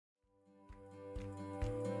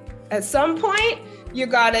At some point, you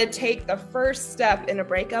gotta take the first step in a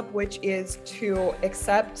breakup, which is to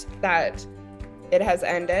accept that it has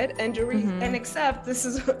ended and to and accept this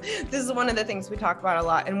is one of the things we talk about a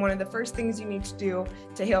lot. And one of the first things you need to do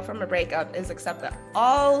to heal from a breakup is accept that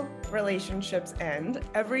all relationships end,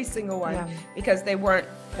 every single one, because they weren't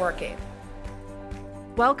working.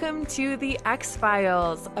 Welcome to The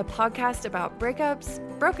X-Files, a podcast about breakups,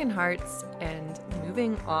 broken hearts, and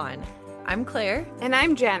moving on. I'm Claire. And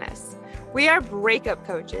I'm Janice. We are breakup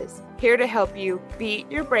coaches, here to help you beat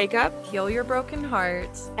your breakup, heal your broken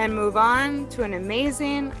heart, and move on to an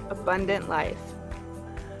amazing, abundant life.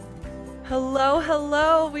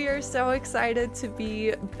 Hello. We are so excited to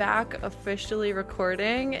be back officially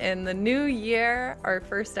recording in the new year, our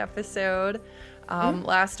first episode.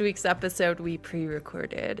 Last week's episode we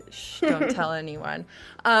pre-recorded. Shh, don't tell anyone.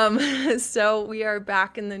 So we are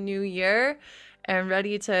back in the new year and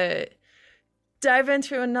ready to dive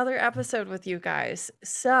into another episode with you guys.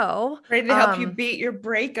 So ready to help you beat your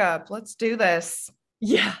breakup. Let's do this.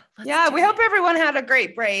 Yeah. We hope everyone had a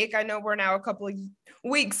great break. I know we're now a couple of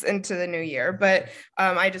weeks into the new year, but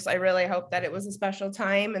I really hope that it was a special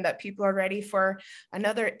time and that people are ready for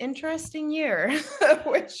another interesting year,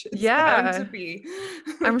 which is bound to be.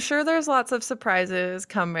 I'm sure there's lots of surprises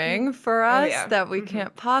coming for us that we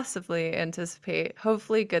can't possibly anticipate.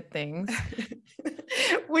 Hopefully good things.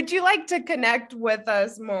 Would you like to connect with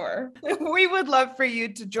us more? We would love for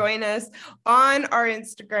you to join us on our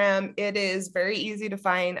Instagram. It is very easy to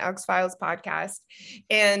find, X-Files Podcast,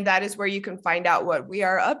 and that is where you can find out what we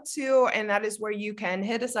are up to, and that is where you can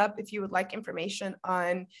hit us up if you would like information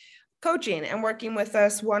on coaching and working with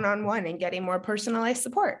us one-on-one and getting more personalized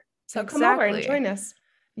support. So come over and join us.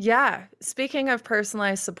 Yeah. Speaking of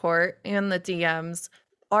personalized support and the DMs,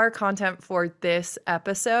 our content for this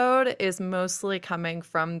episode is mostly coming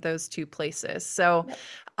from those two places. So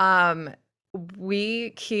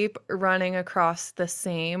we keep running across the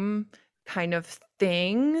same kind of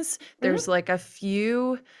things. There's like a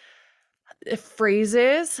few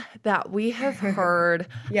phrases that we have heard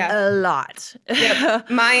a lot.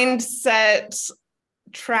 Mindset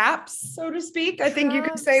traps, so to speak, I think you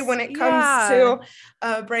could say, when it comes to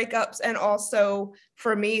breakups, and also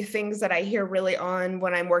for me, things that I hear really on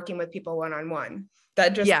when I'm working with people one-on-one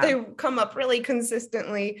that they come up really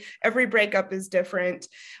consistently. Every breakup is different.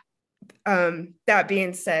 That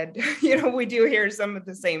being said, we do hear some of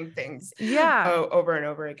the same things over and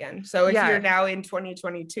over again. So if you're now in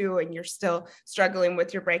 2022 and you're still struggling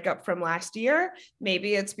with your breakup from last year,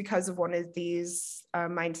 maybe it's because of one of these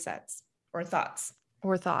mindsets or thoughts.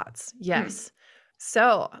 Yes.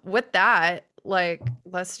 So with that,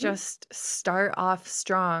 let's just start off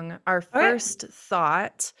strong. Our first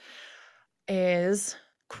thought is,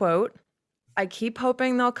 quote, "I keep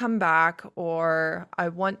hoping they'll come back," or "I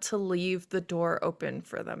want to leave the door open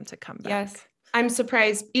for them to come back." Yes. I'm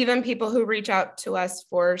surprised even people who reach out to us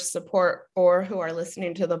for support or who are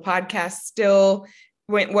listening to the podcast still,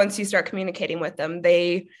 once you start communicating with them,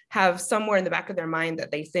 they have somewhere in the back of their mind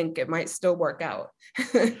that they think it might still work out.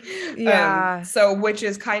 So which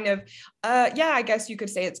is kind of, I guess you could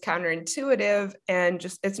say it's counterintuitive and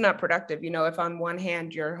just, it's not productive. If on one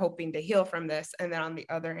hand you're hoping to heal from this, and then on the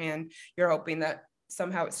other hand, you're hoping that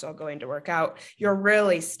somehow it's still going to work out, you're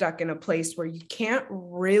really stuck in a place where you can't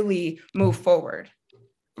really move forward.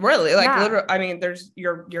 Really, literally, I mean,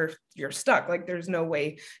 you're stuck. There's no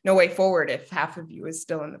way forward if half of you is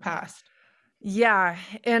still in the past. Yeah.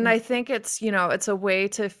 And I think it's, it's a way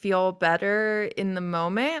to feel better in the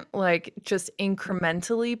moment, just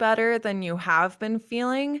incrementally better than you have been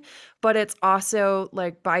feeling. But it's also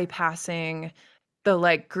bypassing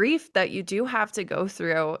the grief that you do have to go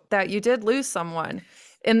through, that you did lose someone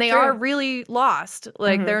and they are really lost.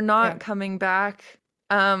 They're not coming back.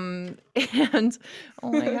 And I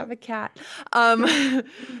have a cat.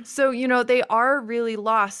 So, they are really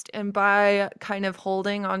lost. And by kind of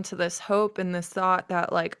holding on to this hope and this thought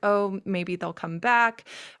that maybe they'll come back,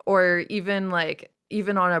 or even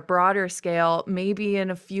on a broader scale, maybe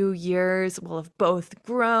in a few years we'll have both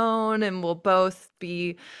grown and we'll both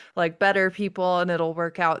be better people and it'll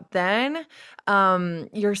work out then.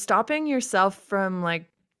 You're stopping yourself from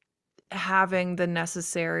having the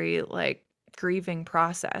necessary grieving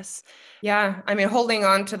process. Yeah. I mean, holding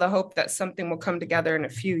on to the hope that something will come together in a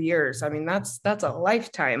few years. I mean, that's a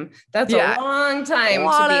lifetime. That's a long time a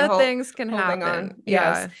lot to be of things can holding happen. on.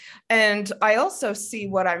 Yes. And I also see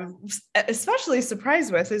what I'm especially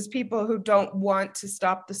surprised with is people who don't want to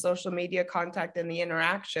stop the social media contact and the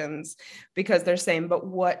interactions because they're saying, but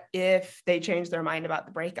what if they change their mind about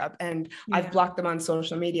the breakup and I've blocked them on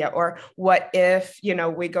social media? Or what if,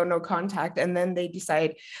 we go no contact and then they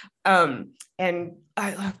decide, and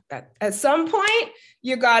I love that. At some point,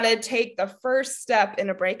 you got to take the first step in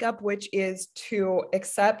a breakup, which is to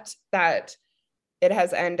accept that it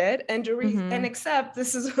has ended and to and accept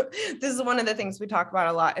this is one of the things we talk about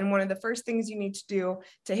a lot. And one of the first things you need to do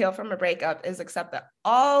to heal from a breakup is accept that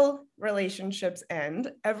all relationships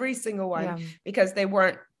end, every single one, because they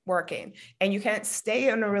weren't working. And you can't stay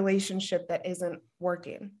in a relationship that isn't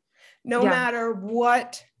working, no matter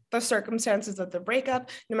what the circumstances of the breakup,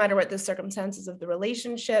 no matter what the circumstances of the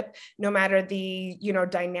relationship, no matter the,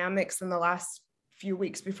 dynamics in the last few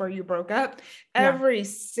weeks before you broke up. Every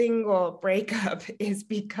single breakup is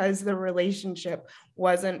because the relationship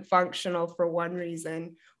wasn't functional for one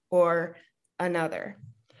reason or another.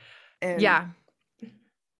 And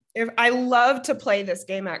if I love to play this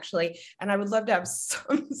game actually, and I would love to have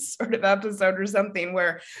some sort of episode or something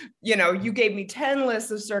where, you gave me 10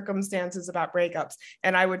 lists of circumstances about breakups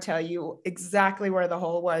and I would tell you exactly where the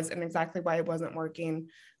hole was and exactly why it wasn't working.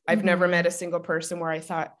 I've never met a single person where I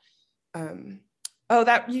thought,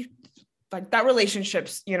 that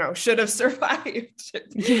relationships, should have survived.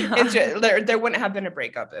 There wouldn't have been a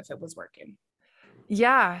breakup if it was working.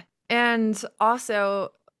 Yeah. And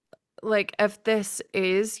also, like, if this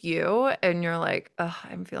is you and you're like,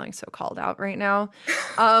 I'm feeling so called out right now.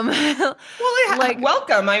 Well,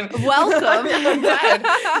 welcome. I'm glad.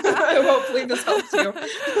 Hopefully this helps you.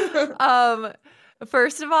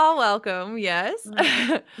 First of all, welcome. Yes.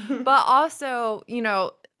 But also,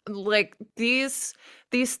 like these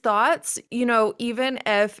thoughts, even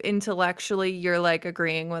if intellectually you're like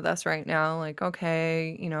agreeing with us right now, like,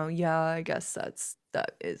 okay, I guess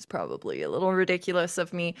that is probably a little ridiculous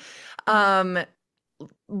of me.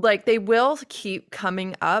 Like they will keep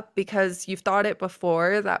coming up because you've thought it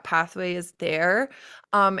before, that pathway is there.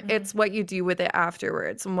 It's what you do with it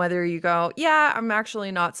afterwards and whether you go, I'm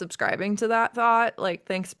actually not subscribing to that thought, like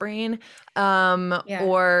thanks brain,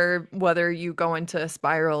 or whether you go into a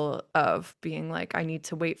spiral of being like, I need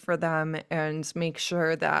to wait for them and make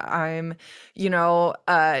sure that I'm,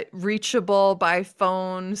 reachable by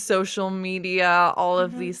phone, social media, all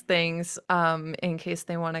of these things, in case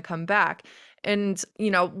they want to come back. And,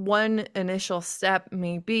 one initial step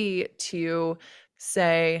may be to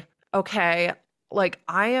say, okay, like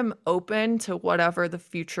I am open to whatever the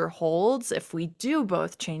future holds. If we do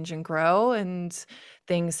both change and grow and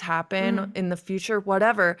things happen in the future,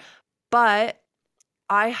 whatever, but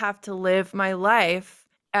I have to live my life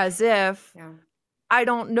as if I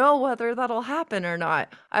don't know whether that'll happen or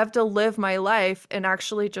not. I have to live my life and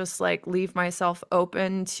actually just like leave myself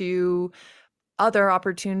open to other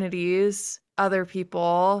opportunities, other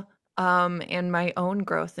people, and my own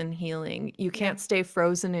growth and healing. You can't stay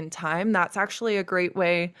frozen in time. That's actually a great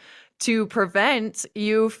way to prevent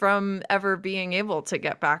you from ever being able to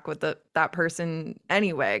get back with that person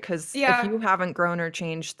anyway. Because if you haven't grown or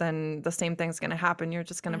changed, then the same thing's going to happen. You're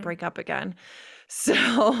just going to break up again. So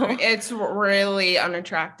it's really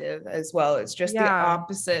unattractive as well. It's just the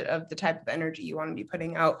opposite of the type of energy you want to be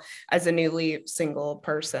putting out as a newly single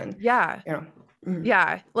person. Yeah,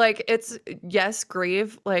 like it's, yes,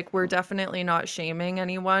 grieve. Like we're definitely not shaming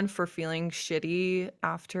anyone for feeling shitty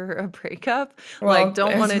after a breakup. Well, like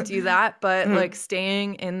don't want to do that, but like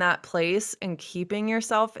staying in that place and keeping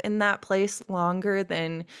yourself in that place longer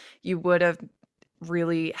than you would have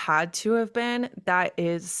really had to have been, that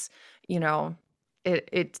is,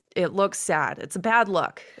 it looks sad. It's a bad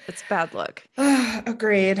look. It's bad look.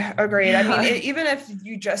 Agreed. I mean, even if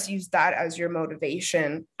you just use that as your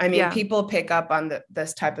motivation, I mean, people pick up on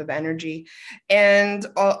this type of energy. And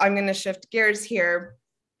I'm going to shift gears here,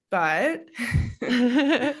 but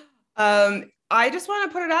I just want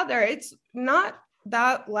to put it out there. It's not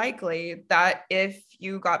that likely that if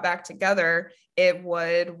you got back together, it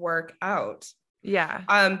would work out.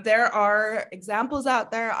 There are examples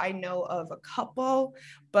out there. I know of a couple,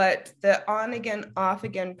 but the on again, off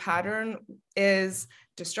again pattern is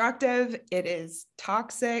destructive. It is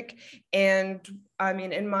toxic. And I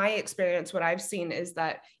mean, in my experience, what I've seen is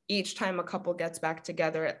that each time a couple gets back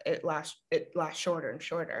together, it lasts shorter and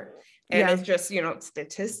shorter. And it's just,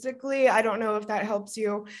 statistically, I don't know if that helps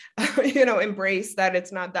you, embrace that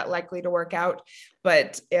it's not that likely to work out,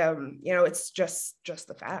 but, it's just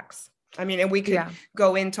the facts. I mean, and we could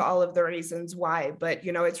go into all of the reasons why, but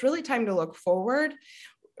it's really time to look forward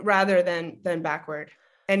rather than backward.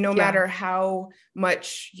 And no matter how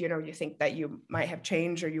much, you think that you might have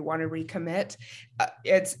changed or you want to recommit,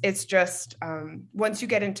 it's just, once you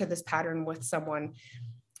get into this pattern with someone,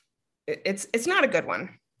 it's not a good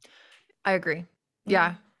one. I agree.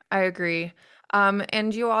 Yeah, I agree.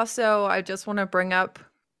 And you also, I just want to bring up,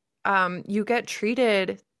 you get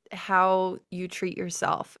treated how you treat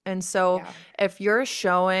yourself. And so if you're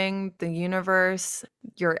showing the universe,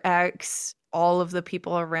 your ex, all of the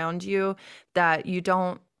people around you that you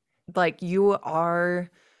don't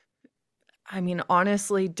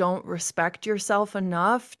honestly don't respect yourself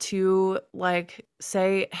enough to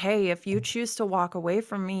say, hey, if you choose to walk away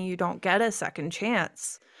from me, you don't get a second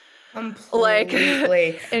chance.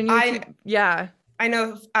 Completely. I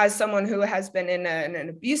know, as someone who has been in an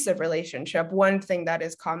abusive relationship, one thing that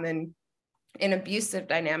is common in abusive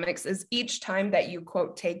dynamics is each time that you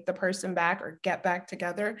quote take the person back or get back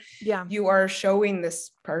together, you are showing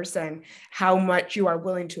this person how much you are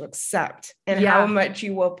willing to accept and how much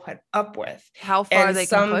you will put up with, how far they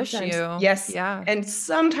can push you. And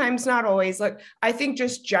sometimes, not always. I think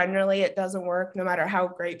just generally it doesn't work no matter how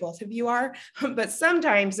great both of you are, but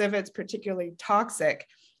sometimes if it's particularly toxic,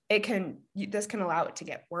 this can allow it to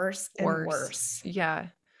get worse and worse.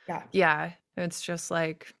 It's just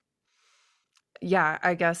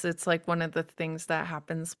I guess it's one of the things that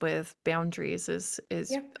happens with boundaries is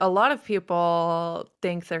a lot of people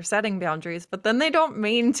think they're setting boundaries, but then they don't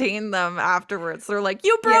maintain them afterwards. They're like,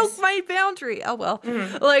 you broke my boundary. Oh, well.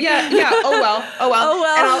 Oh,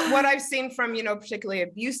 well. And what I've seen from, particularly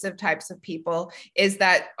abusive types of people is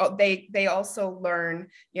that they also learn,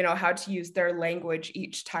 how to use their language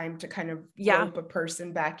each time to kind of rope a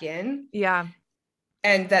person back in.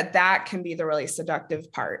 And that can be the really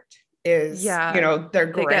seductive part. Is their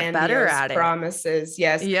grandiose promises,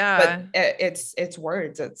 but it's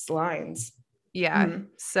words, it's lines.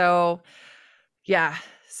 So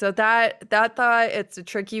that thought, it's a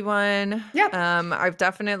tricky one. I've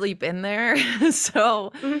definitely been there.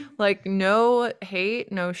 So no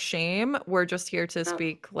hate, no shame. We're just here to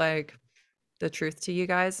speak the truth to you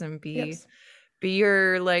guys and be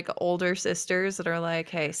your older sisters that are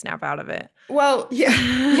hey, snap out of it. Well, yes,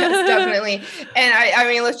 definitely. And I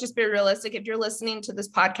mean, let's just be realistic. If you're listening to this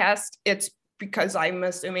podcast, it's because I'm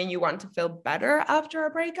assuming you want to feel better after a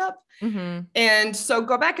breakup. And so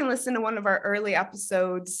go back and listen to one of our early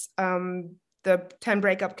episodes, the 10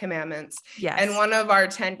 breakup commandments. And one of our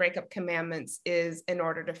 10 breakup commandments is, in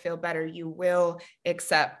order to feel better, you will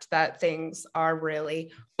accept that things are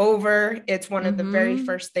really over. It's one of the very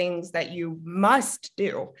first things that you must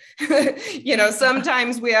do.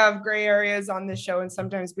 Sometimes we have gray areas on this show and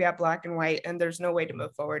sometimes we have black and white, and there's no way to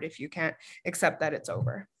move forward if you can't accept that it's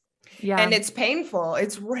over. And it's painful.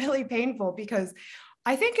 It's really painful, because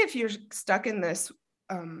I think if you're stuck in this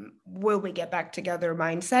will we get back together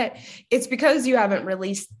mindset, it's because you haven't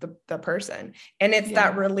released the person. And it's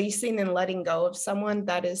that releasing and letting go of someone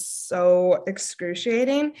that is so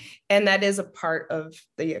excruciating. And that is a part of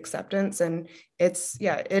the acceptance. And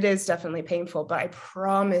it is definitely painful, but I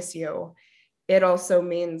promise you, it also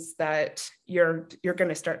means that you're going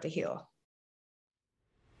to start to heal.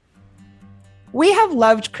 We have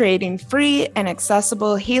loved creating free and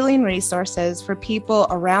accessible healing resources for people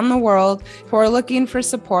around the world who are looking for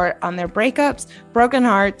support on their breakups, broken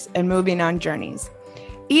hearts, and moving on journeys.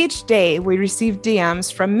 Each day, we receive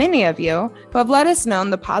DMs from many of you who have let us know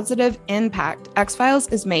the positive impact X-Files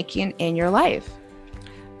is making in your life.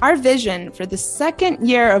 Our vision for the second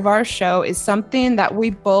year of our show is something that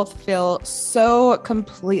we both feel so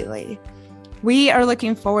completely. We are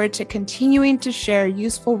looking forward to continuing to share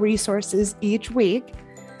useful resources each week,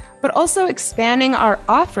 but also expanding our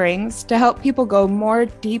offerings to help people go more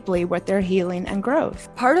deeply with their healing and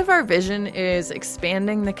growth. Part of our vision is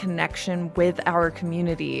expanding the connection with our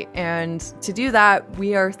community. And to do that,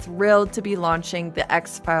 we are thrilled to be launching the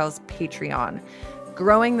X-Files Patreon.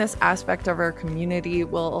 Growing this aspect of our community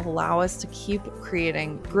will allow us to keep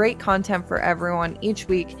creating great content for everyone each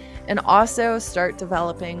week, and also start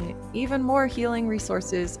developing even more healing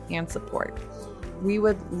resources and support. We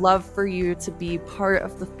would love for you to be part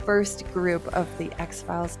of the first group of the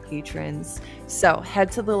X-Files patrons. So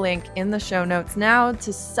head to the link in the show notes now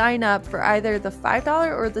to sign up for either the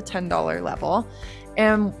 $5 or the $10 level.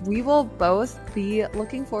 And we will both be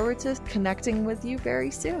looking forward to connecting with you very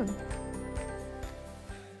soon.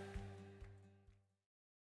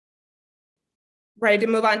 Ready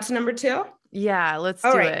to move on to number 2? Yeah, let's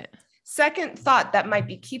do it. second thought that might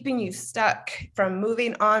be keeping you stuck from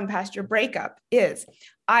moving on past your breakup is,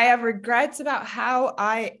 I have regrets about how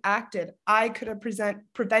I acted. I could have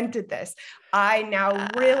prevented this. I now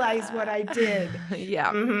realize what I did.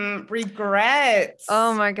 Yeah. Regrets.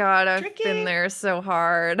 Oh my God, I've been there so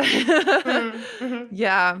hard.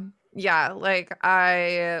 Yeah. Like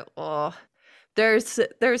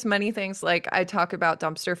there's many things. Like, I talk about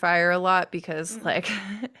dumpster fire a lot because like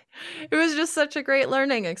it was just such a great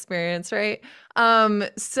learning experience, right?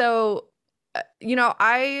 So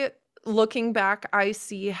looking back, I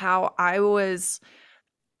see how I was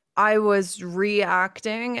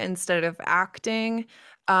reacting instead of acting.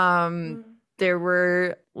 There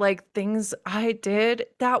were like things I did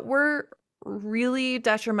that were really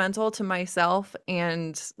detrimental to myself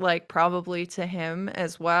and like probably to him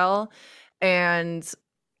as well. And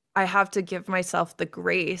I have to give myself the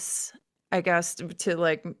grace, I guess, to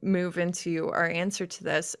like move into our answer to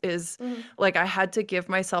this is like, I had to give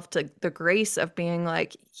myself to the grace of being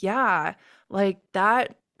like, yeah, like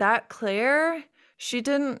that Claire, she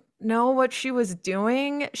didn't know what she was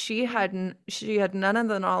doing. She had none of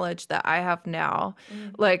the knowledge that I have now.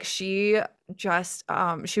 Like, she just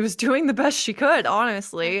she was doing the best she could,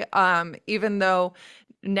 honestly. Even though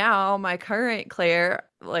now my current Claire,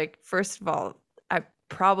 like, first of all, I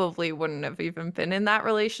probably wouldn't have even been in that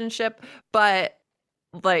relationship, but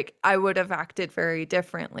like I would have acted very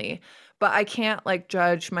differently. But I can't like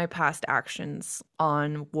judge my past actions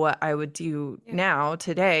on what I would do now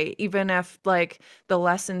today, even if like the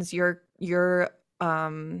lessons you're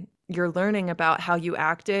learning about how you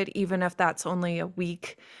acted, even if that's only a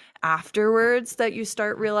week afterwards that you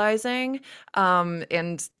start realizing,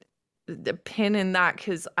 and the pin in that,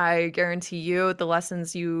 because I guarantee you the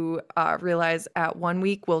lessons you realize at 1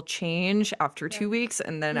 week will change after 2 weeks,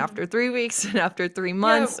 and then after 3 weeks, and after 3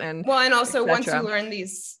 months, and and also once you learn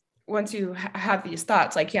these, once you have these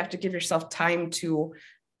thoughts, like you have to give yourself time to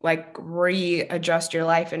like readjust your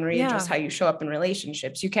life and readjust how you show up in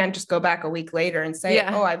relationships. You can't just go back a week later and say,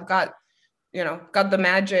 oh, I've got the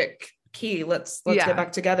magic key, let's get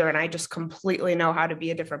back together, and I just completely know how to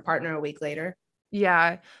be a different partner a week later.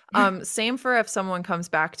 Yeah. Same for if someone comes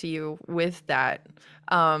back to you with that.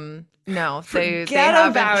 No, they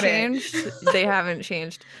haven't changed. They haven't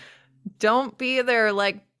changed. Don't be their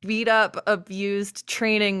like beat up, abused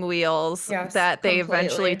training wheels that they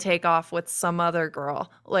eventually take off with some other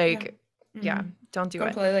girl. Like, don't do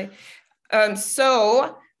it.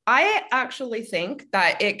 So I actually think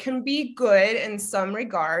that it can be good in some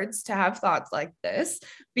regards to have thoughts like this,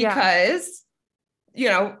 because,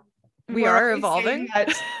 we are evolving.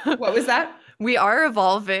 What was that? We are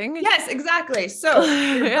evolving. Yes, exactly. So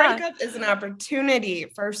your breakup is an opportunity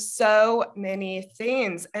for so many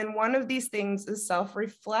things. And one of these things is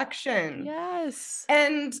self-reflection. Yes.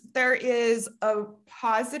 And there is a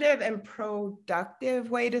positive and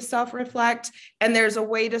productive way to self-reflect. And there's a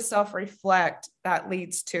way to self-reflect that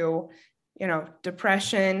leads to,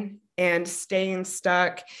 depression and staying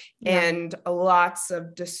stuck and lots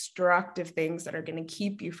of destructive things that are going to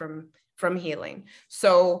keep you from healing.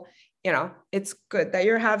 So, it's good that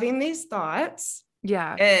you're having these thoughts.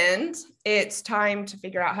 Yeah. And it's time to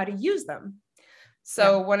figure out how to use them.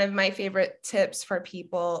 So one of my favorite tips for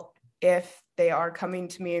people, if they are coming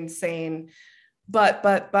to me and saying, but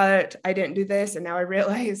I didn't do this, and now I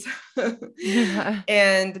realize,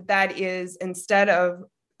 and that is, instead of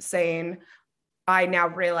saying, I now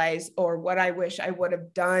realize, or what I wish I would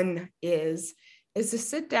have done is to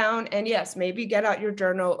sit down and maybe get out your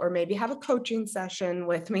journal, or maybe have a coaching session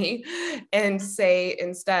with me and say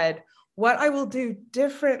instead, what I will do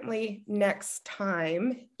differently next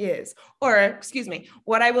time is, or excuse me,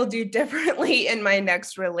 what I will do differently in my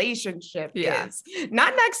next relationship is,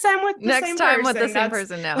 not next time with the same person. With the same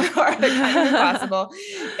person now. Kind of impossible.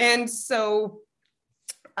 And so,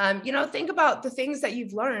 think about the things that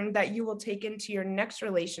you've learned that you will take into your next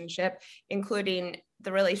relationship, including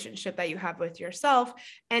the relationship that you have with yourself,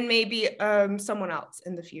 and maybe someone else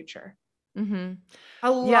in the future. A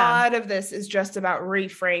lot of this is just about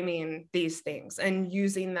reframing these things and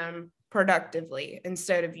using them productively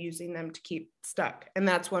instead of using them to keep stuck. And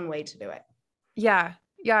that's one way to do it. Yeah,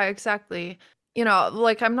 exactly.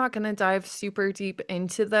 Like, I'm not going to dive super deep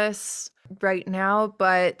into this right now,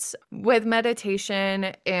 but with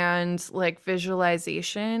meditation and like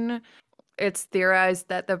visualization, it's theorized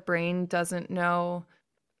that the brain doesn't know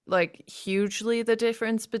like hugely the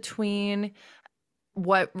difference between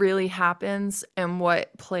what really happens and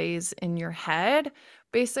what plays in your head,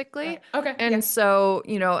 basically. Okay. And so,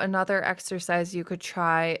 another exercise you could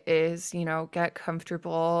try is, get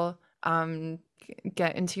comfortable,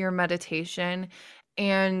 get into your meditation,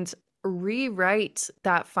 and rewrite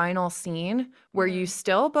that final scene where you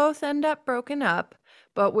still both end up broken up,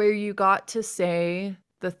 but where you got to say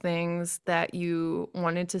the things that you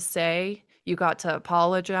wanted to say. You got to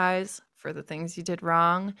apologize for the things you did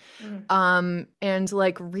wrong. And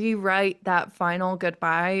like rewrite that final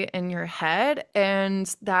goodbye in your head.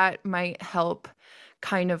 And that might help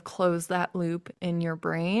kind of close that loop in your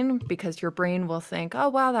brain, because your brain will think, oh,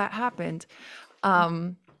 wow, that happened.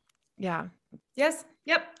 Yeah. Yes.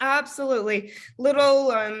 Yep. Absolutely.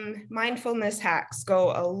 Little mindfulness hacks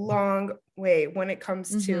go a long way when it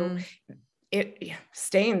comes to it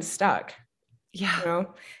staying stuck. Yeah. You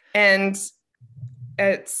know, and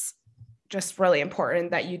it's just really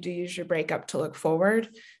important that you do use your breakup to look forward.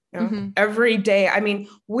 You know, every day. I mean,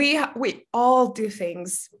 we all do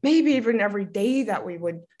things, maybe even every day, that we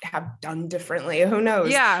would have done differently. Who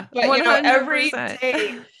knows? Yeah. But 100%. you know, every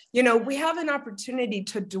day, you know, we have an opportunity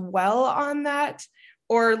to dwell on that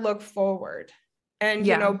or look forward. And,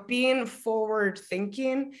 you know, being forward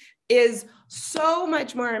thinking is so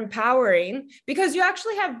much more empowering, because you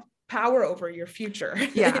actually have power over your future.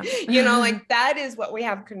 Yeah. You know, like that is what we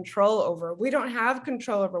have control over. We don't have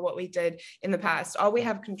control over what we did in the past. All we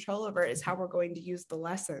have control over is how we're going to use the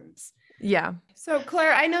lessons. Yeah. So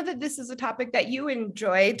Claire, I know that this is a topic that you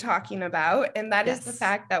enjoy talking about, and that is the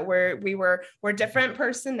fact that we're different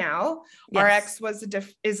person now. Our ex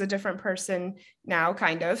is a different person now,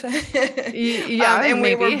 kind of. And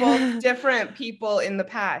we were both different people in the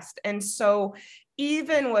past. And so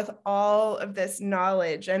even with all of this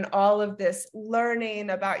knowledge and all of this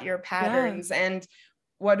learning about your patterns and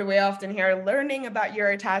what do we often hear? Learning about your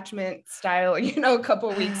attachment style, you know, a couple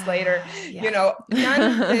of weeks later, you know,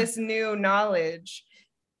 none of this new knowledge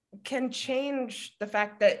can change the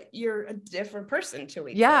fact that you're a different person 2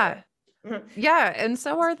 weeks later. Yeah. And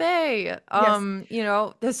so are they. You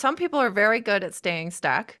know, some people are very good at staying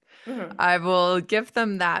stuck. I will give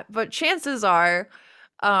them that. But chances are,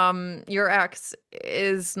 your ex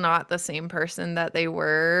is not the same person that they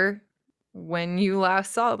were when you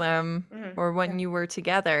last saw them or when you were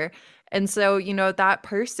together. And so, you know, that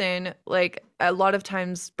person, like a lot of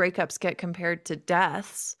times breakups get compared to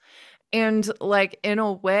deaths. And like, in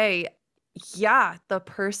a way, yeah, the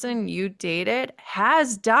person you dated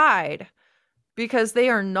has died because they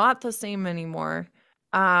are not the same anymore.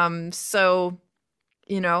 So,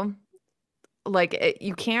 you know, like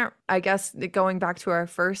you can't, I guess, going back to our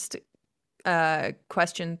first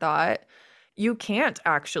question thought, you can't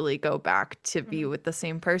actually go back to be with the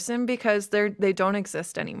same person because they don't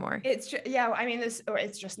exist anymore. It's just, I mean,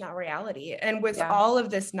 it's just not reality. And with all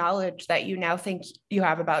of this knowledge that you now think you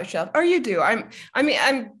have about yourself, or you do, I'm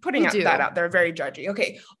putting that out there, very judgy.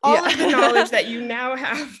 Okay. All of the knowledge that you now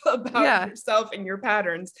have about yourself and your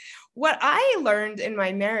patterns. What I learned in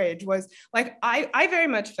my marriage was like, I very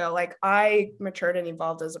much felt like I matured and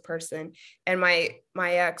evolved as a person, and my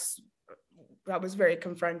ex, that was very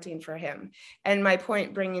confronting for him. And my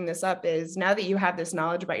point bringing this up is, now that you have this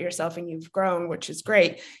knowledge about yourself and you've grown, which is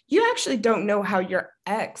great, you actually don't know how your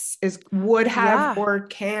ex would have or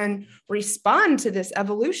can respond to this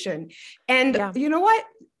evolution. And you know what?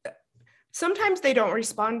 Sometimes they don't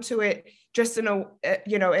respond to it just in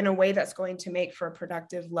a way that's going to make for a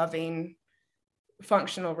productive, loving,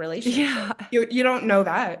 functional relationship. You don't know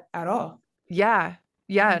that at all. Yeah,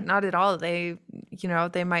 not at all. They, you know,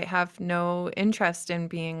 they might have no interest in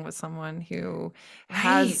being with someone who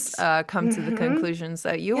has come to the conclusions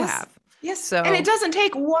that you have. Yes. So, and it doesn't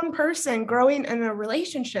take one person growing in a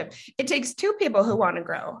relationship. It takes two people who want to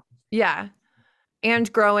grow. Yeah.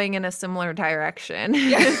 And growing in a similar direction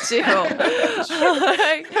too. Got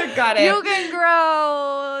it. You can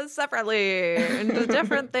grow separately into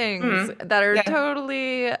different things that are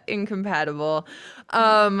totally incompatible.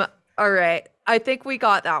 All right. I think we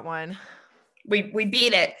got that one. We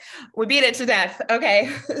beat it. We beat it to death.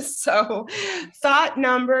 Okay. So thought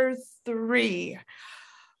number 3.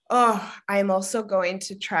 Oh, I'm also going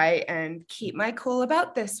to try and keep my cool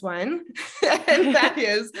about this one. And that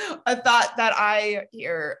is a thought that I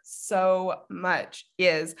hear so much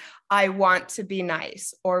is, I want to be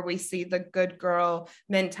nice, or we see the good girl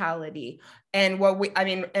mentality. And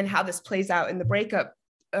and how this plays out in the breakup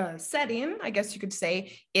setting, I guess you could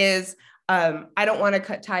say, is I don't want to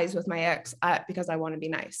cut ties with my ex because I want to be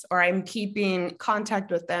nice, or I'm keeping contact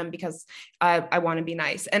with them because I want to be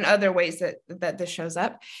nice, and other ways that this shows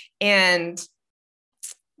up. And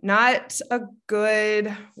not a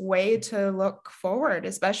good way to look forward,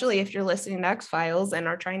 especially if you're listening to X-Files and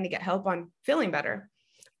are trying to get help on feeling better.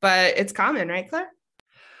 But it's common, right, Claire?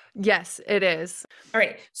 Yes, it is. All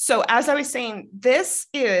right. So as I was saying, this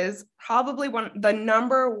is probably the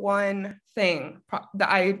number one thing that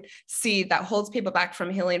I see that holds people back from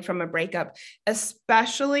healing from a breakup,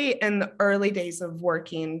 especially in the early days of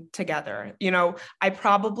working together. You know, I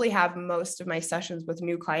probably have most of my sessions with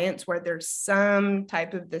new clients where there's some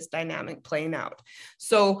type of this dynamic playing out.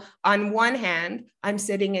 So on one hand, I'm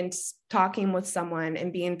sitting and talking with someone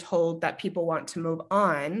and being told that people want to move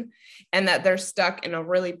on and that they're stuck in a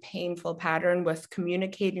really painful pattern with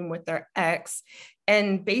communicating with their ex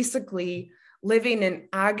and basically living in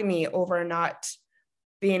agony over not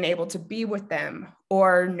being able to be with them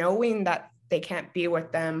or knowing that they can't be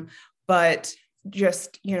with them, but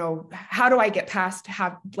just, you know, how do I get past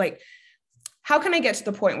how can I get to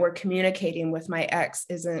the point where communicating with my ex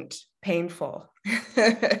isn't painful?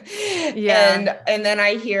 Yeah. And then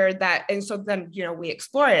I hear that. And so then, you know, we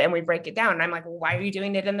explore it and we break it down. And I'm like, well, why are you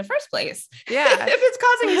doing it in the first place? Yeah. If it's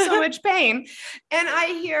causing you so much pain. And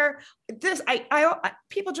I hear this,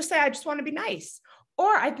 people just say, I just want to be nice.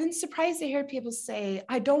 Or I've been surprised to hear people say,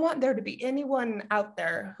 I don't want there to be anyone out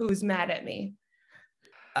there who's mad at me.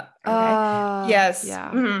 Okay. Yes. Yeah.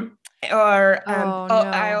 Mm-hmm. Or no.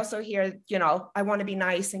 I also hear, you know, I want to be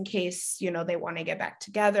nice in case, you know, they want to get back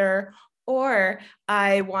together, or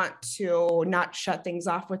I want to not shut things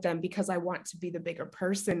off with them because I want to be the bigger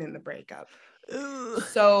person in the breakup.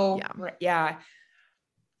 So yeah,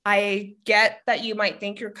 I get that you might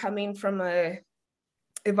think you're coming from a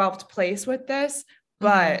evolved place with this,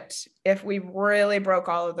 but if we really broke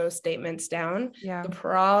all of those statements down, the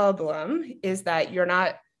problem is that you're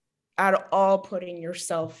not at all putting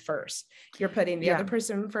yourself first. You're putting the other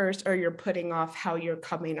person first, or you're putting off how you're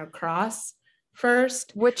coming across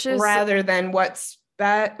first, which is rather than what's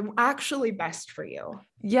actually best for you.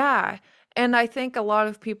 Yeah. And I think a lot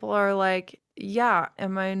of people are like, yeah,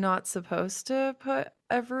 am I not supposed to put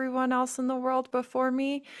everyone else in the world before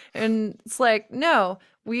me? And it's like, no,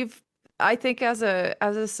 I think as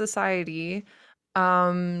a society,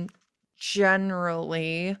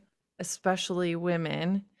 generally, especially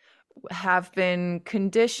women, have been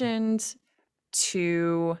conditioned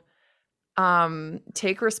to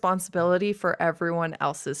take responsibility for everyone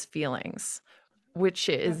else's feelings, which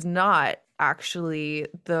is not actually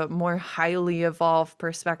the more highly evolved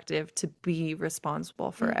perspective to be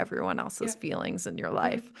responsible for everyone else's feelings in your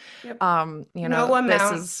life. You know,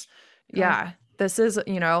 this is,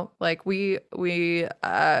 you know, like we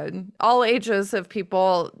all ages of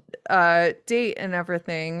people date and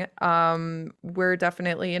everything. We're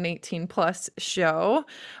definitely an 18 plus show.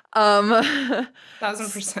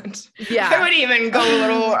 1000%. Yeah. I would even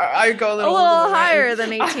go I'd go a little higher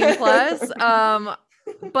than 18 plus.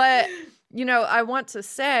 But you know, I want to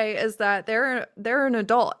say is that they're an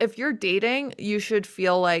adult. If you're dating, you should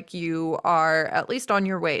feel like you are at least on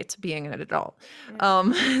your way to being an adult.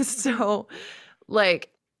 So like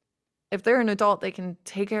if they're an adult, they can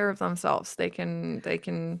take care of themselves. They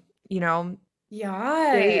can, you know,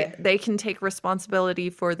 they can take responsibility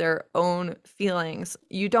for their own feelings.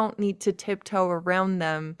 You don't need to tiptoe around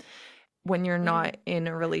them when you're not in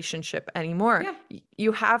a relationship anymore.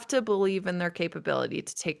 You have to believe in their capability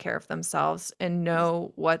to take care of themselves and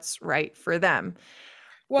know what's right for them.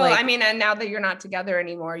 Well, I mean, and now that you're not together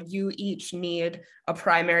anymore, you each need a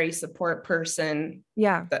primary support person.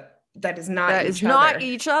 That is not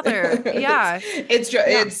each other. Yeah.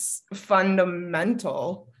 It's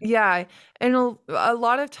fundamental. Yeah. And a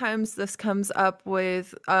lot of times this comes up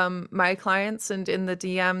with my clients and in the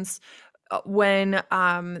DMs when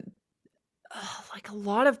like a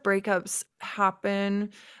lot of breakups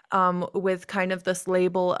happen with kind of this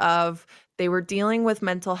label of they were dealing with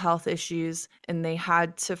mental health issues and they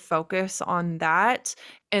had to focus on that,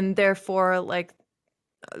 and therefore like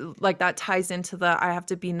that ties into the I have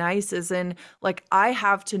to be nice, as in like I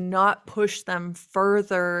have to not push them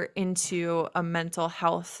further into a mental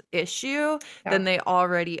health issue than they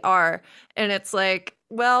already are. And it's like,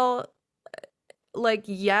 well, like,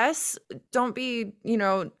 yes, don't be, you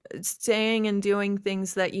know, saying and doing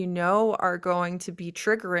things that you know are going to be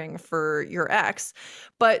triggering for your ex,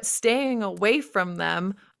 but staying away from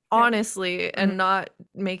them, honestly, and not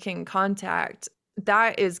making contact,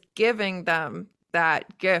 that is giving them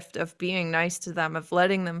that gift of being nice to them, of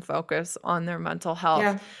letting them focus on their mental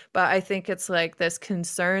health. But I think it's like this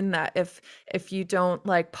concern that if you don't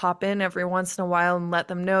like pop in every once in a while and let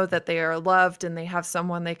them know that they are loved and they have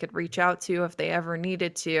someone they could reach out to if they ever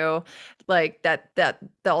needed to, like that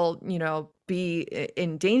they'll, you know, be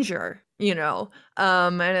in danger, you know.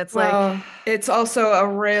 And it's like, it's also a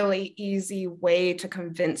really easy way to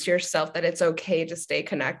convince yourself that it's okay to stay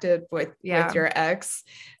connected with your ex.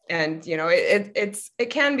 And, you know, it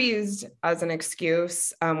can be used as an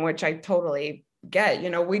excuse, which I totally get.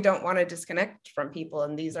 We don't want to disconnect from people,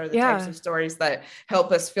 and these are the types Yeah. of stories that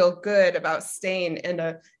help us feel good about staying in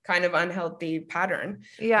a kind of unhealthy pattern.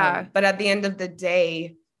 Yeah. But at the end of the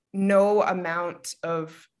day, no amount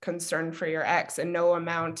of concern for your ex and no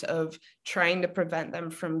amount of trying to prevent them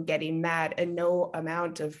from getting mad and no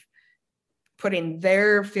amount of putting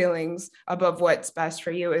their feelings above what's best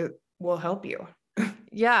for you, it will help you.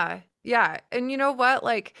 Yeah. Yeah. And you know what?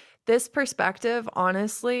 Like, this perspective,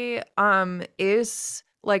 honestly, is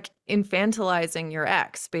like infantilizing your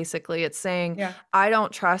ex. Basically, it's saying, Yeah. I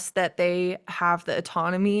don't trust that they have the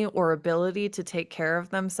autonomy or ability to take care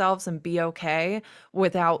of themselves and be okay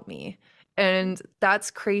without me. And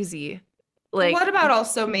that's crazy. Well, what Like, about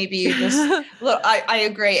also maybe just look, I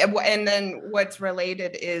agree. And then what's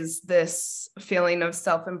related is this feeling of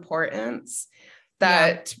self-importance, yeah.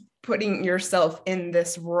 that putting yourself in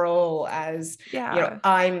this role as, Yeah.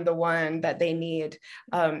 I'm the one that they need,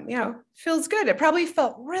 feels good. It probably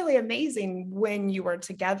felt really amazing when you were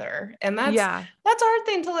together. And that's a hard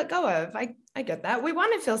thing to let go of. I get that. We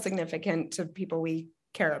want to feel significant to people we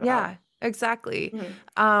care about. Yeah, exactly.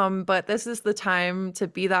 But this is the time to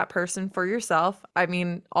be that person for yourself. I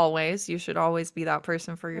mean, always, you should always be that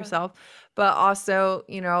person for yourself, but also,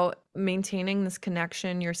 maintaining this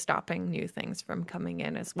connection, you're stopping new things from coming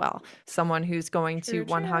in as well. Someone who's going to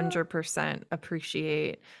 100%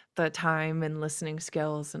 appreciate the time and listening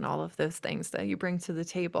skills and all of those things that you bring to the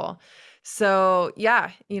table. So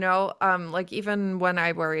yeah, like even when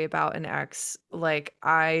I worry about an ex, like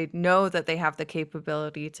I know that they have the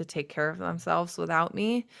capability to take care of themselves without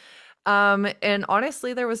me. And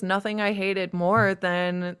honestly, there was nothing I hated more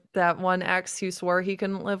than that one ex who swore he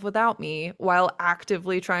couldn't live without me while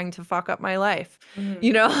actively trying to fuck up my life.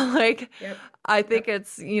 Like I think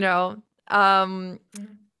it's, they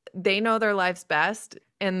know their lives best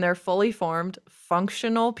and they're fully formed,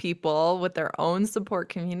 functional people with their own support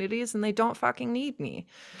communities, and they don't fucking need me.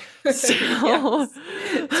 So yes,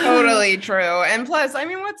 totally true. And plus, I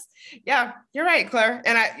mean, you're right, Claire.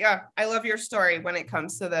 And I love your story when it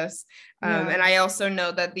comes to this. And I also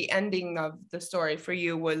know that the ending of the story for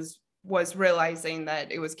you was realizing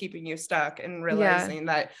that it was keeping you stuck and realizing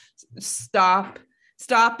that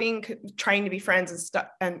stopping trying to be friends and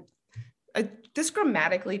stop and this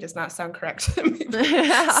grammatically does not sound correct to me.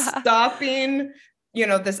 Stopping,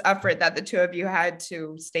 this effort that the two of you had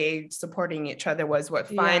to stay supporting each other was what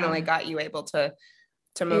finally got you able to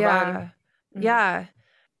move on. Yeah.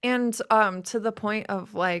 And to the point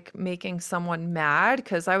of like making someone mad,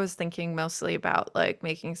 because I was thinking mostly about like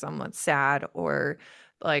making someone sad or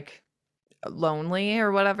like lonely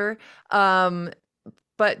or whatever.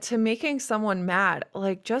 But to making someone mad,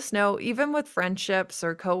 like just know, even with friendships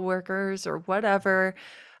or coworkers or whatever,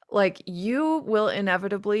 like you will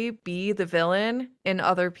inevitably be the villain in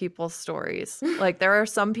other people's stories. Like there are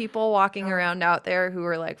some people walking around out there who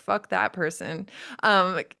are like, fuck that person.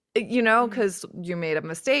 Because you made a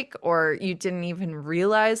mistake or you didn't even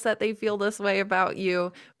realize that they feel this way about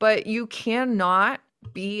you, but you cannot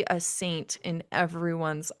be a saint in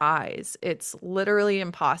everyone's eyes. It's literally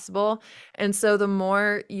impossible. And so the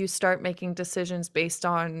more you start making decisions based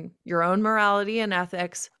on your own morality and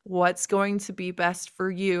ethics, what's going to be best for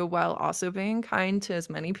you while also being kind to as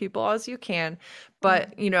many people as you can,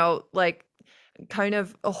 but like kind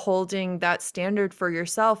of holding that standard for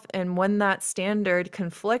yourself. And when that standard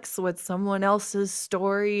conflicts with someone else's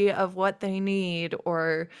story of what they need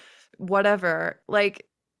or whatever, like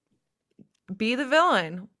be the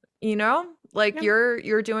villain, like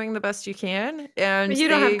you're doing the best you can, and but you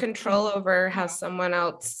don't have control over how someone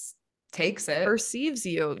else takes it, perceives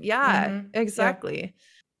you. Exactly.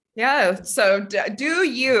 So do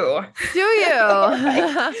you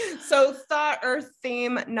Right. So thought or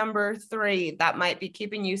theme number 3 that might be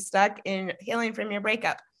keeping you stuck in healing from your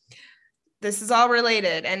breakup. This is all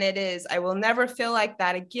related, and it is, I will never feel like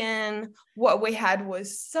that again. What we had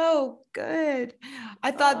was so good. I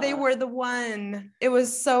thought they were the one. It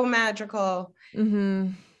was so magical.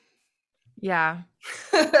 Yeah.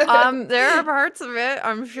 There are parts of it,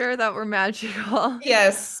 I'm sure, that were magical.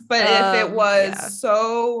 Yes, but if it was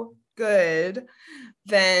so good,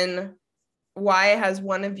 then why has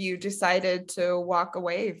one of you decided to walk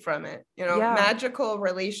away from it? Magical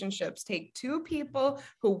relationships take two people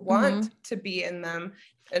who want to be in them,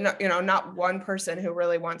 and not one person who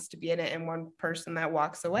really wants to be in it and one person that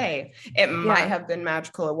walks away. It might have been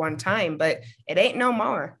magical at one time, but it ain't no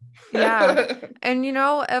more. And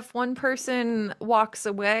if one person walks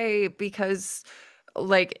away because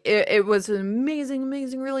like it was an amazing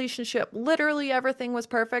relationship, literally everything was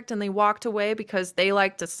perfect, and they walked away because they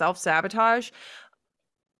like to self-sabotage,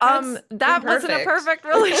 That wasn't a perfect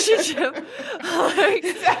relationship. Like,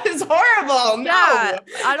 that is horrible. Yeah,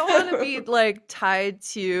 No. I don't want to be like tied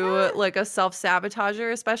to like a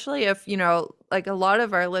self-sabotager, especially if, you know, like a lot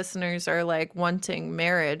of our listeners are like wanting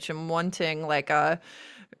marriage and wanting like a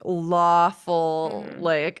lawful,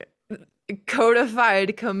 like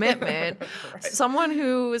codified commitment. Right. Someone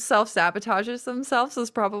who self-sabotages themselves is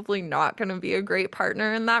probably not going to be a great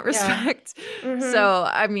partner in that respect. So,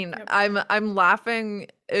 I mean, I'm laughing.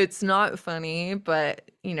 It's not funny, but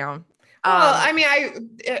you know, well, I mean,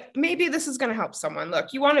 maybe this is going to help someone.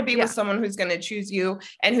 Look, you want to be with someone who's going to choose you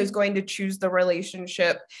and who's going to choose the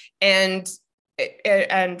relationship. And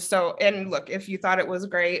look, if you thought it was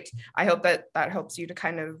great, I hope that helps you to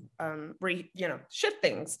kind of shift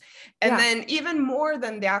things. And then even more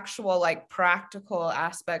than the actual like practical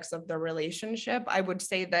aspects of the relationship, I would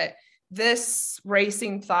say that this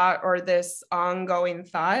racing thought or this ongoing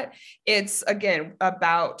thought, it's again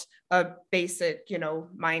about a basic,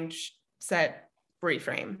 mindset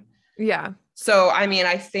reframe. Yeah. So, I mean,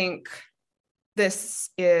 I think this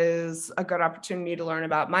is a good opportunity to learn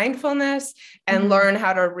about mindfulness and learn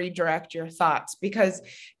how to redirect your thoughts, because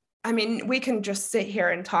I mean, we can just sit here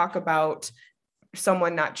and talk about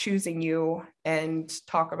someone not choosing you and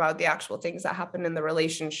talk about the actual things that happen in the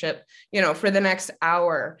relationship, for the next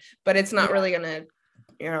hour, but it's not really going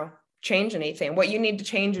to, change anything. What you need to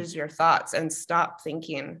change is your thoughts and stop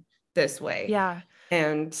thinking this way. Yeah.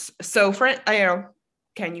 And so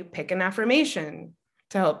can you pick an affirmation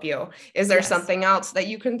to help you? Is there something else that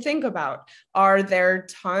you can think about? Are there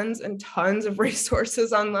tons and tons of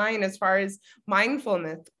resources online as far as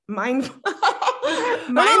mindfulness goes?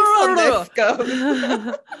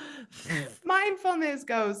 Mindfulness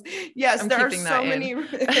goes. Yes, there are so many,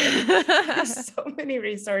 so many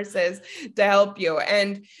resources to help you.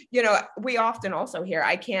 And, we often also hear,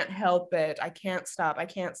 I can't help it. I can't stop. I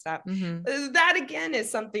can't stop. That again is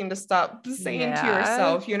something to stop saying to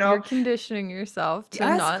yourself, You're conditioning yourself to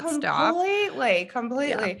not stop. Completely.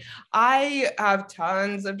 Yeah. I have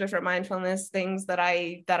tons of different mindfulness things that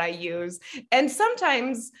I use. And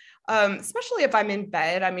sometimes, especially if I'm in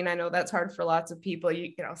bed, I mean, I know that's hard for lots of people,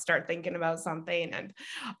 you start thinking about something and,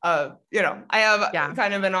 I have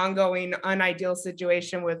kind of an ongoing unideal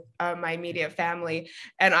situation with my immediate family.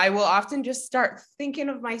 And I will often just start thinking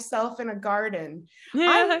of myself in a garden.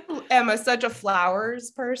 I am such a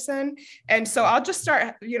flowers person. And so I'll just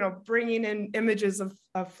start, bringing in images of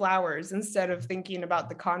flowers instead of thinking about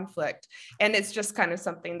the conflict. And it's just kind of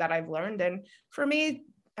something that I've learned. And for me,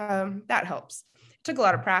 that helps. It took a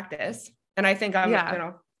lot of practice. And I think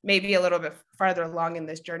I'm, maybe a little bit farther along in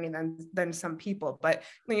this journey than some people, but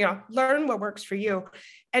learn what works for you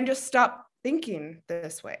and just stop thinking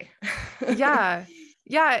this way. Yeah.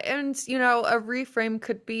 And, a reframe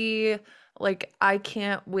could be like, I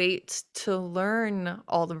can't wait to learn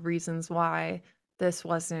all the reasons why this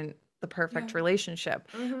wasn't the perfect relationship.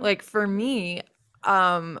 Like for me,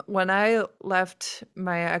 when I left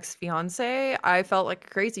my ex-fiance, I felt like a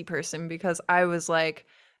crazy person because I was like,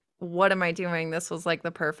 what am I doing? This was like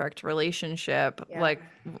the perfect relationship. Like,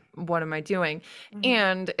 what am I doing?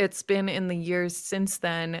 And it's been in the years since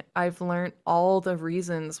then, I've learned all the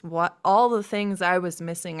reasons, all the things I was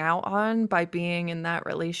missing out on by being in that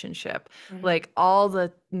relationship. Like all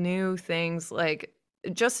the new things, like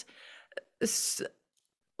just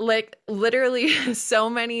like literally so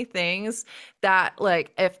many things that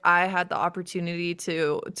like if I had the opportunity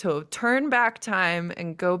to turn back time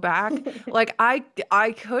and go back, like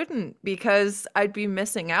I couldn't, because I'd be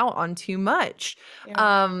missing out on too much.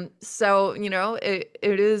 So it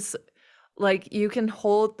is like you can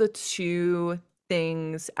hold the two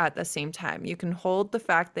things at the same time. You can hold the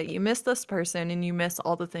fact that you miss this person and you miss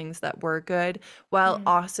all the things that were good, while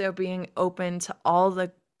also being open to all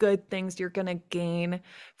the good things you're going to gain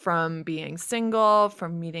from being single,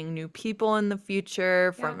 from meeting new people in the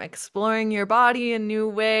future, from exploring your body in new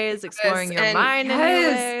ways, exploring your mind in new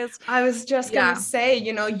ways. I was just going to say,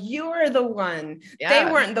 you're the one. They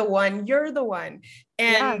weren't the one. You're the one.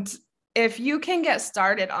 And if you can get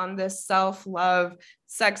started on this self-love,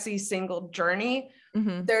 sexy single journey,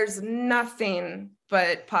 there's nothing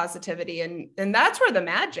but positivity. And that's where the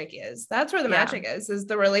magic is. That's where the magic is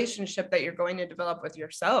the relationship that you're going to develop with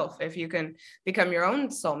yourself. If you can become your own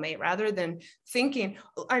soulmate rather than thinking,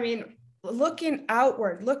 looking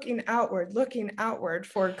outward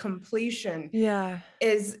for completion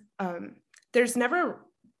is, there's never,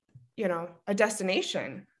 a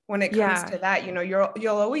destination. When it comes to that,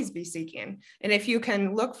 you'll always be seeking. And if you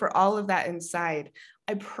can look for all of that inside,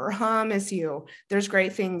 I promise you, there's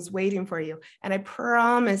great things waiting for you. And I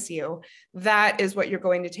promise you, that is what you're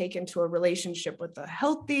going to take into a relationship with a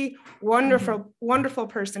healthy, wonderful, wonderful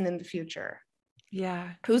person in the future. Yeah.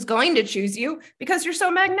 Who's going to choose you because you're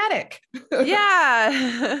so magnetic.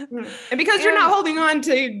 Yeah. And because you're not holding on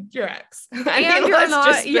to your ex.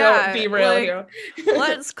 Be real here.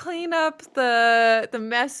 Let's clean up the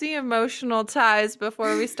messy emotional ties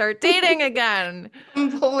before we start dating again.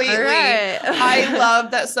 Completely. Right. I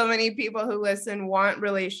love that so many people who listen want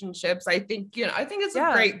relationships. I think it's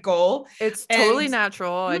a great goal. It's totally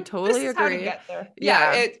natural. I totally agree. How to get there.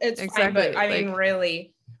 It's exactly. Fine, but I mean,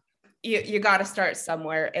 really, you got to start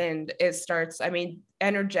somewhere, and it starts, I mean,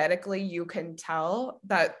 energetically, you can tell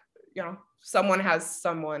that, someone has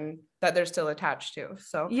someone that they're still attached to.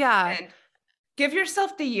 So and give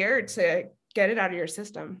yourself the year to get it out of your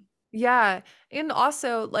system. Yeah. And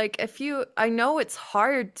also, like, I know it's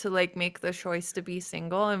hard to like make the choice to be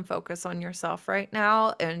single and focus on yourself right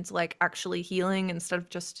now and like actually healing instead of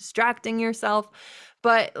just distracting yourself.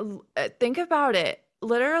 But think about it.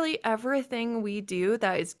 Literally everything we do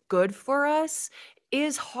that is good for us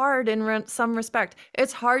is hard in some respect.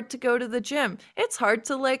 It's hard to go to the gym. It's hard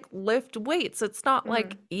to like lift weights. It's not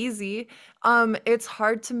like easy. It's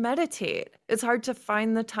hard to meditate. It's hard to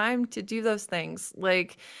find the time to do those things.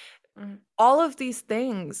 Like all of these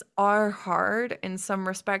things are hard in some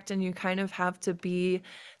respect, and you kind of have to be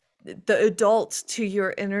the adult to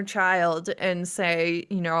your inner child and say,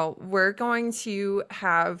 we're going to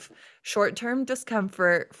have short-term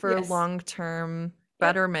discomfort for long-term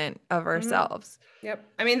betterment of ourselves. Yep.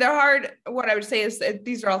 I mean, they're hard. What I would say is that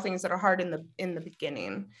these are all things that are hard in the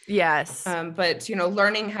beginning. Yes. But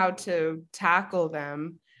learning how to tackle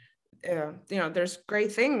them, there's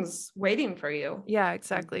great things waiting for you. Yeah,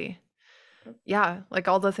 exactly. Yeah, like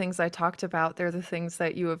all the things I talked about, they're the things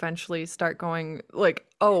that you eventually start going like,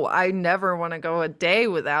 oh, I never want to go a day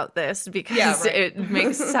without this because it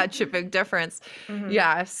makes such a big difference.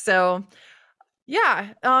 Yeah. So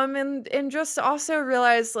yeah. And just also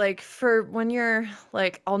realize like for when you're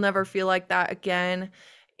like, I'll never feel like that again.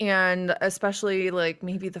 And especially like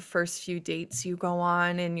maybe the first few dates you go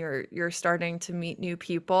on and you're starting to meet new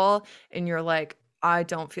people and you're like, I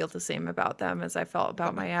don't feel the same about them as I felt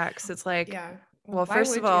about my ex. It's like, well,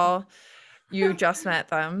 first of all, you just met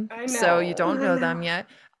them, so you don't know them yet.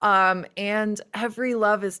 And every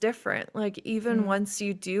love is different. Like even once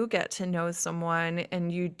you do get to know someone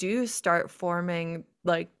and you do start forming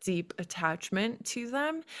like deep attachment to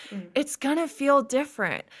them, it's gonna feel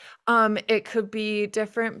different. It could be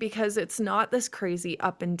different because it's not this crazy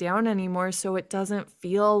up and down anymore, so it doesn't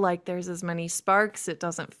feel like there's as many sparks. It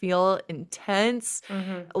doesn't feel intense.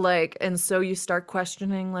 Like, and so you start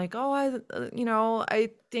questioning like, oh, I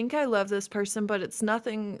think I love this person, but it's not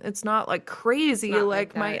like crazy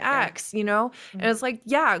like my ex, and it's like,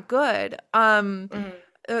 yeah, good.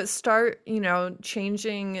 Start,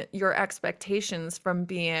 changing your expectations from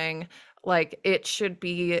being like it should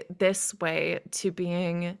be this way to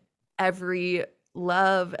being every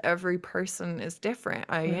person is different.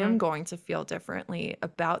 I am going to feel differently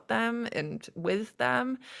about them and with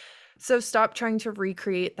them. So stop trying to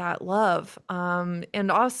recreate that love. And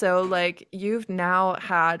also, like, you've now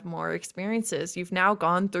had more experiences. You've now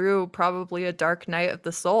gone through probably a dark night of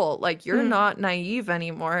the soul. Like, you're not naive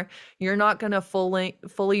anymore. You're not going to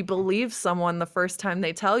fully believe someone the first time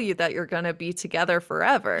they tell you that you're going to be together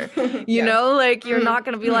forever. You know, like, you're not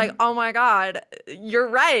going to be like, oh my God, you're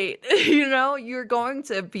right. You're going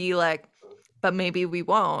to be like, but maybe we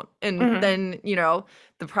won't. And then,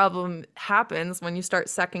 the problem happens when you start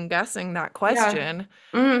second guessing that question.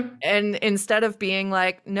 And instead of being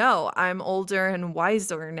like, no, I'm older and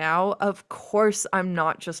wiser now, of course, I'm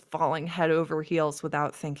not just falling head over heels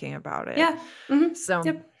without thinking about it. Yeah. So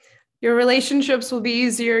your relationships will be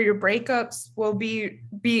easier. Your breakups will be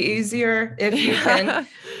easier if you can,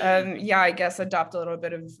 I guess, adopt a little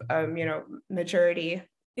bit of, maturity.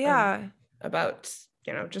 About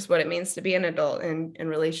just what it means to be an adult in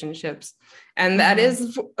relationships. And that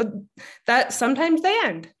is that sometimes they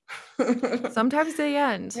end. Sometimes they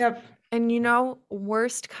end. Yep. And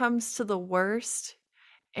worst comes to the worst,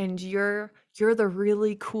 and you're the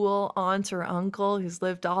really cool aunt or uncle who's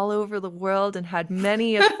lived all over the world and had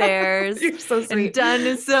many affairs. You're so sweet. And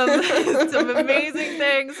done some amazing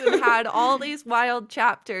things and had all these wild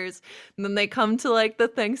chapters. And then they come to like the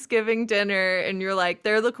Thanksgiving dinner and you're like,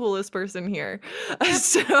 they're the coolest person here.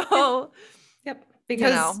 So Yep.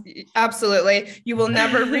 Because absolutely, you will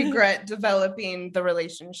never regret developing the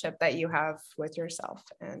relationship that you have with yourself.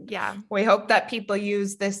 And we hope that people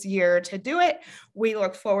use this year to do it. We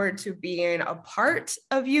look forward to being a part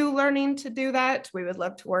of you learning to do that. We would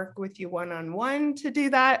love to work with you one-on-one to do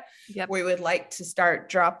that. We would like to start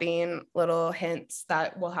dropping little hints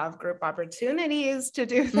that we'll have group opportunities to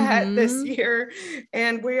do that this year.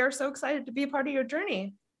 And we are so excited to be a part of your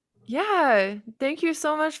journey. Yeah, thank you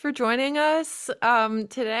so much for joining us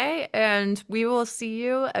today, and we will see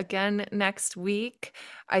you again next week.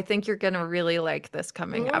 I think you're going to really like this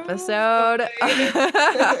coming episode. I'm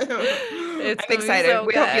excited. So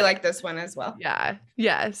we hope you like this one as well.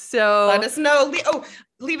 Yeah. So let us know.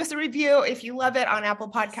 Leave us a review if you love it on Apple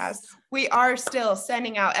Podcasts. We are still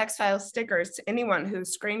sending out X-Files stickers to anyone who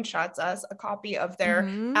screenshots us a copy of their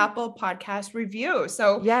Apple Podcast review.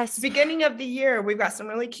 So beginning of the year, we've got some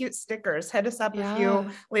really cute stickers. Hit us up if you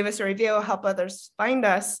leave us a review, help others find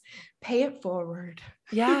us, pay it forward.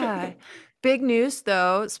 Yeah. Big news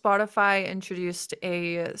though, Spotify introduced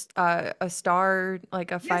a star,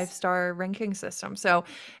 like a 5-star ranking system. So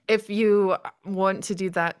if you want to do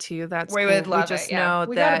that too, that's we cool. would love we just it. know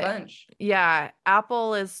we that got a bunch.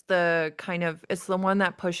 Apple is it's the one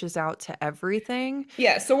that pushes out to everything.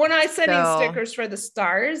 Yeah. So we're not sending stickers for the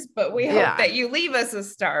stars, but we hope that you leave us a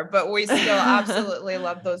star, but we still absolutely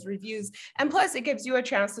love those reviews. And plus it gives you a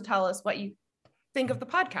chance to tell us what you think of the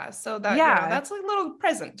podcast, so that that's a little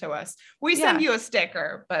present to us. We send you a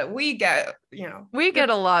sticker, but we get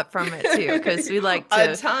a lot from it too, because we like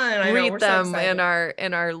to read them in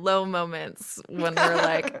our low moments when we're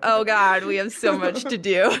like, oh God, we have so much to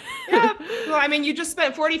do. Well, I mean, you just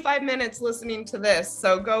spent 45 minutes listening to this,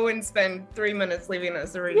 so go and spend 3 minutes leaving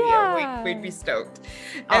us a review. We'd be stoked.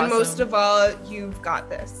 Awesome. And most of all, you've got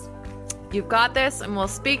this. You've got this, and we'll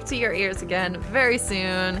speak to your ears again very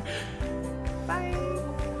soon. Bye.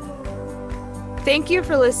 Thank you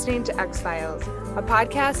for listening to X-Files, a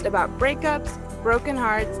podcast about breakups, broken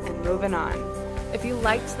hearts, and moving on. If you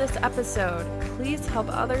liked this episode, please help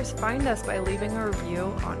others find us by leaving a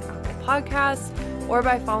review on Apple Podcasts or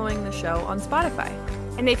by following the show on Spotify.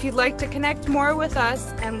 And if you'd like to connect more with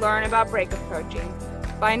us and learn about breakup coaching,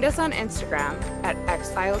 find us on Instagram at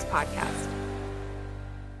X-Files Podcast.